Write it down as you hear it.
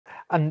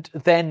And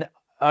then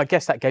I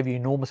guess that gave you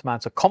enormous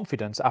amounts of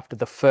confidence after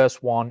the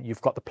first one.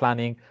 You've got the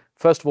planning.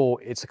 First of all,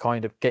 it's a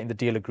kind of getting the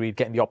deal agreed,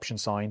 getting the option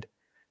signed,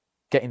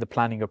 getting the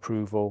planning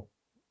approval,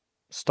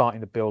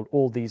 starting the build.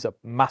 All these are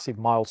massive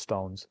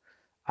milestones.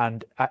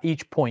 And at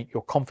each point,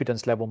 your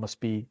confidence level must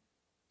be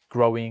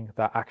growing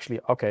that actually,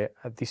 okay,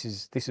 this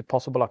is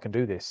possible. I can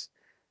do this.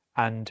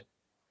 And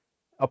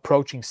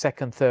approaching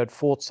second, third,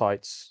 fourth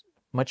sites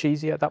much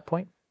easier at that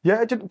point.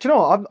 Yeah, do you know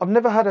what? I've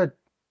never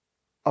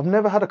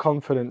had a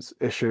confidence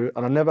issue,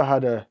 and I've never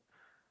had a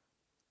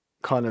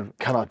kind of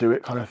can I do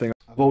it kind of thing.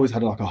 I've always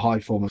had like a high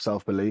form of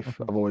self-belief.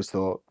 Mm-hmm. I've always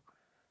thought,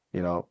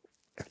 you know,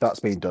 if that's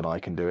being done, I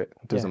can do it.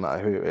 It doesn't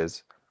matter who it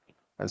is.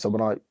 And so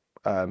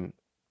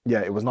when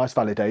it was nice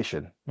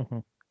validation. Mm-hmm.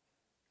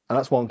 And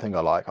that's one thing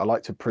I like. I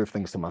like to prove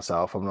things to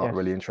myself. I'm not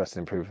really interested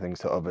in proving things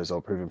to others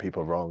or proving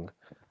people wrong.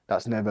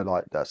 That's never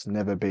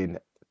been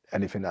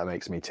anything that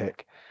makes me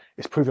tick.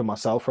 It's proving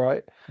myself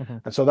right. Mm-hmm.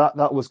 And so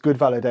that was good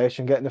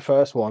validation. Getting the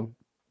first one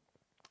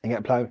and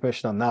getting planning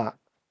permission on that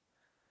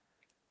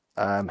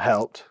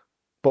helped.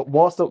 But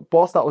whilst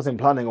that was in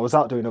planning, I was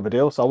out doing other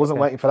deals. So I wasn't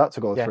waiting for that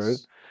to go through.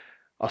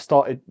 I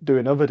started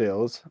doing other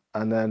deals,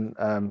 and then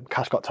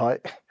cash got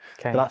tight.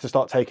 Then I had to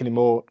start taking in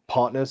more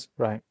partners.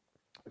 Right.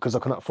 Because I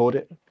couldn't afford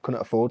it. Couldn't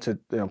afford to,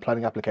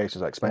 planning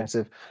applications are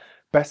expensive.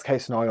 Best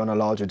case scenario on a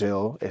larger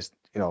deal is,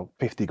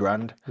 50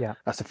 grand. Yeah.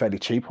 That's a fairly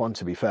cheap one,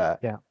 to be fair.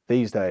 Yeah.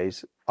 These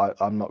days,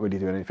 I'm not really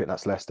doing anything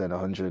that's less than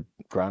 100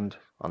 grand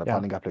on a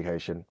planning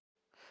application.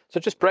 So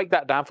just break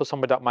that down for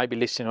somebody that might be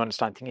listening and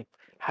understand, thinking,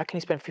 how can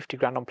you spend 50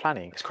 grand on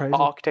planning? It's crazy.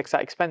 Are architects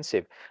that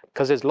expensive?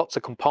 Because there's lots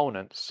of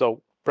components.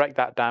 So break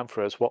that down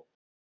for us.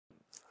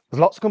 There's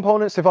lots of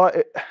components. If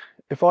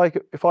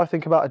I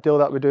think about a deal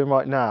that we're doing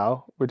right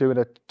now, we're doing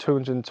a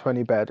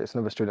 220 bed. It's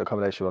another student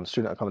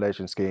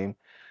accommodation scheme.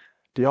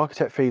 The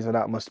architect fees on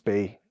that must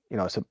be,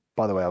 so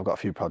by the way, I've got a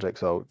few projects,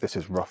 so this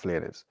is roughly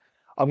it.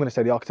 I'm going to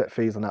say the architect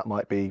fees on that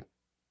might be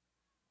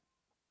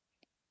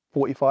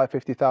 45,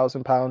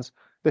 50,000 pounds.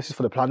 This is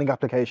for the planning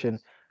application.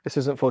 This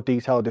isn't for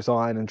detailed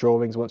design and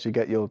drawings once you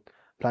get your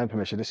planning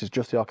permission. This is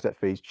just the architect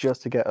fees,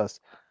 just to get us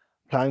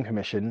planning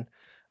permission.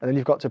 And then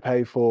you've got to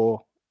pay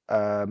for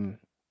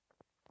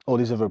all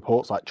these other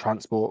reports, like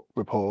transport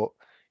report.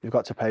 You've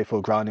got to pay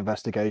for ground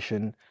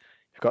investigation.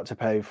 You've got to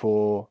pay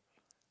for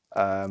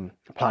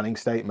planning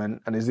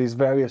statement. And there's these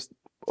various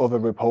other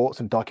reports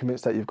and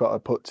documents that you've got to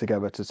put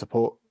together to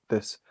support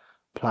this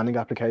planning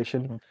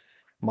application.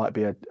 Mm-hmm. Might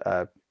be a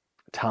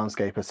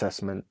townscape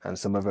assessment and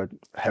some other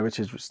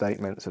heritage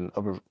statements and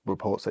other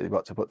reports that you've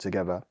got to put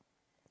together.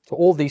 So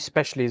all these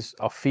specialties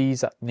are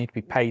fees that need to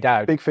be paid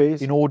out. Big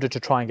fees. In order to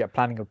try and get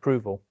planning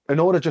approval. In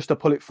order just to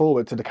pull it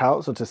forward to the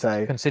council to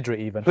say, consider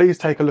it even. Please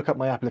take a look at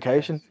my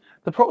application.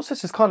 The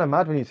process is kind of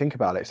mad when you think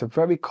about it. It's a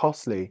very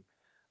costly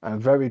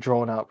and very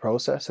drawn out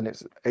process, and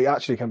it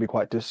actually can be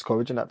quite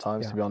discouraging at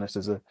times, to be honest,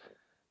 as a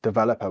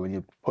developer, when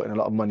you're putting a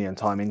lot of money and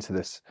time into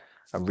this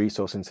and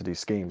resource into these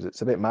schemes.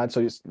 It's a bit mad. So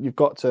you've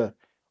got to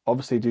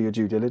obviously do your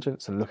due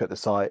diligence and look at the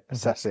site,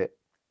 assess it,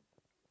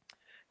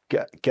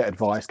 get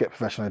advice, get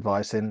professional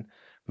advice in,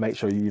 make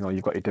sure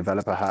you've got your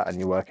developer hat and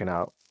you're working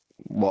out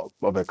what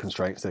other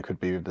constraints there could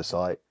be with the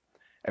site.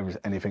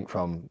 Anything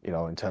from,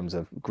 in terms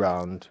of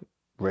ground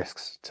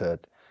risks to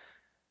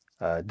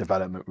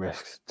development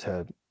risks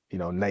to,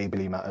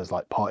 neighbourly matters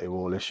like party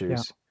wall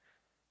issues,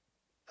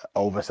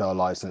 oversell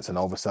license and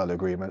oversell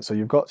agreement. So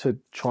you've got to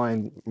try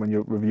and, when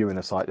you're reviewing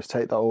a site, just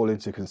take that all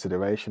into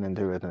consideration and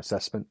do an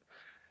assessment.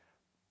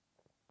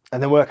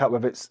 And then work out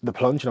whether it's the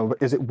plunge,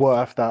 is it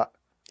worth that,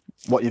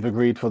 what you've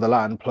agreed for the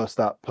land plus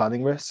that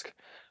planning risk?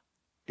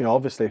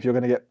 Obviously, if you're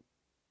going to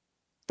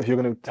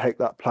take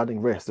that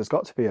planning risk, there's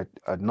got to be a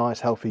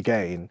nice healthy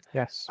gain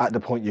at the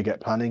point you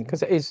get planning. Because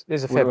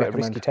there's a fair bit of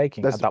risky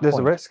taking at that point. There's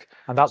a risk.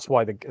 And that's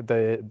why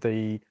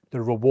the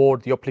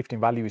reward, the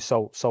uplifting value is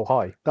so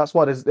high. That's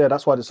why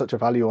there's such a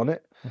value on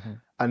it. Mm-hmm.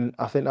 And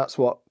I think that's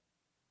what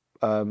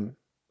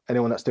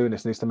anyone that's doing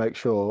this needs to make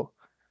sure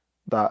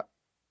that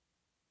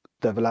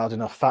they've allowed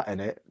enough fat in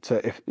it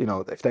to, if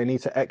they need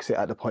to exit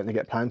at the point they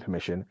get planning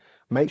permission,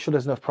 make sure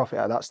there's enough profit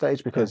at that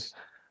stage, because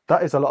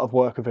that is a lot of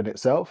work within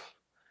itself.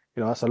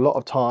 That's a lot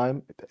of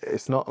time.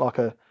 It's not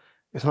a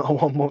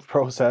 1 month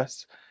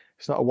process.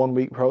 It's not a 1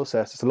 week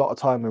process. It's a lot of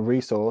time and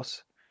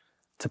resource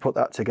to put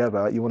that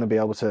together. You want to be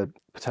able to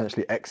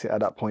potentially exit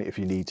at that point if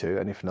you need to,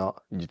 and if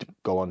not, you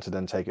go on to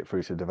then take it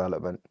through to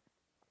development,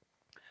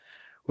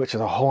 which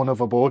is a whole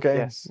nother ball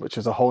game.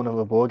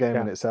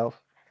 In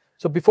itself.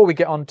 So before we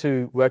get on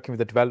to working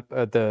with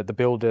the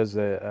builders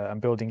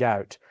and building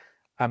out,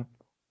 how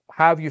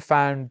have you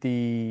found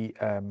the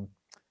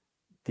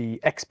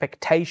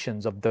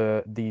expectations of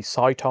the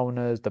site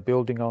owners, the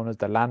building owners,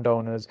 the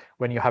landowners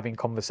when you're having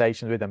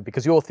conversations with them?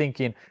 Because you're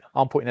thinking,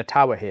 I'm putting a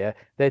tower here.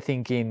 They're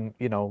thinking,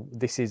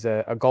 this is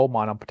a gold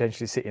mine I'm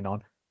potentially sitting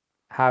on.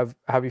 Have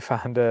you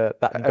found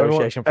that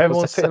negotiation process?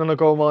 Everyone's sitting on a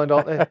gold mine,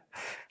 aren't they?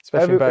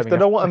 Especially in Birmingham. If they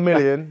don't want $1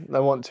 million, they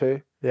want 2.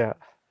 Yeah.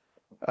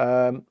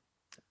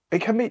 It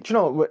can be,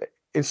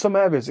 in some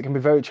areas it can be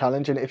very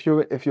challenging. If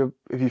you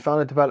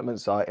found a development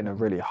site in a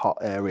really hot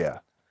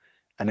area,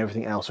 and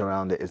everything else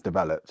around it is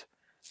developed,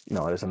 you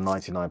know, there's a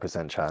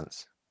 99%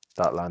 chance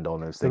that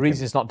landowners The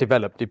reason it's not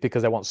developed is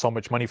because they want so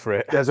much money for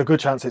it. there's a good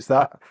chance it's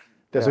that.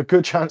 There's a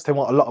good chance they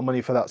want a lot of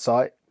money for that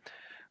site.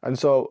 And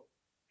so,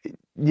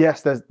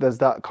 yes, there's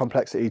that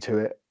complexity to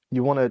it.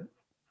 You want to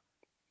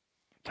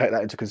take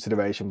that into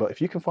consideration. But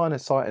if you can find a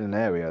site in an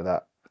area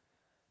that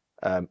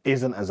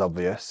isn't as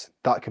obvious,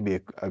 that can be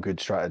a good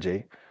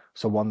strategy.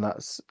 So one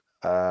that's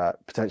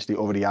potentially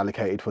already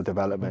allocated for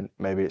development.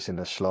 Maybe it's in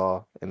the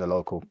SLA, in the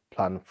local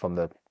plan from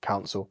the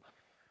council,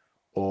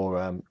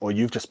 or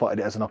you've just spotted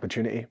it as an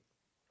opportunity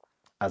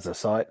as a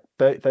site.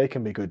 They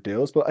can be good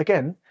deals. But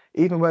again,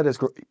 even where there's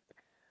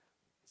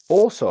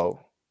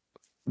also,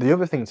 the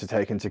other thing to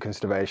take into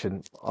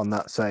consideration on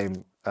that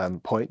same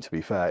point, to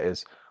be fair,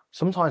 is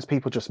sometimes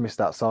people just miss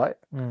that site.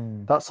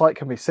 That site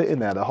can be sitting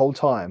there the whole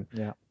time.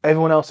 Yeah.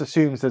 Everyone else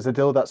assumes there's a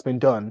deal that's been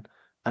done,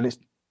 and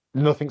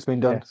nothing's been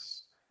done.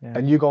 Yes. Yeah.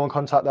 And you go and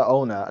contact that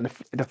owner, and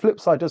if the flip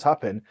side does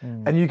happen,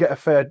 and you get a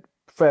fair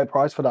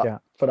price for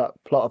that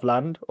plot of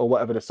land or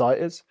whatever the site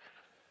is.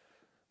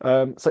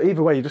 So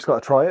either way, you just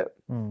got to try it.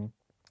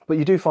 But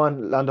you do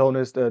find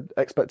landowners, the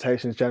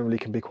expectations generally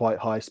can be quite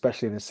high,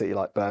 especially in a city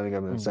like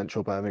Birmingham and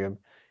central Birmingham.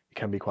 It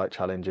can be quite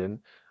challenging.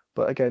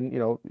 But again, you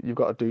know, you've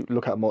got to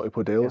look at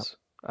multiple deals,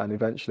 and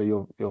eventually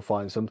you'll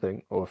find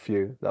something or a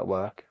few that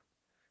work.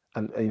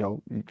 And you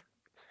know,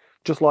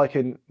 just like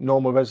in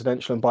normal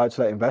residential and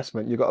buy-to-let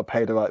investment, you've got to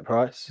pay the right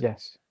price.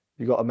 Yes.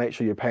 You've got to make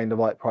sure you're paying the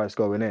right price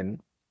going in,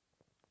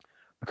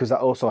 because that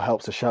also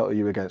helps to shelter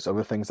you against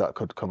other things that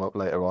could come up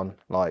later on,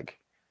 like,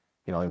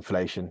 you know,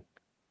 inflation,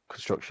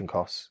 construction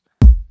costs.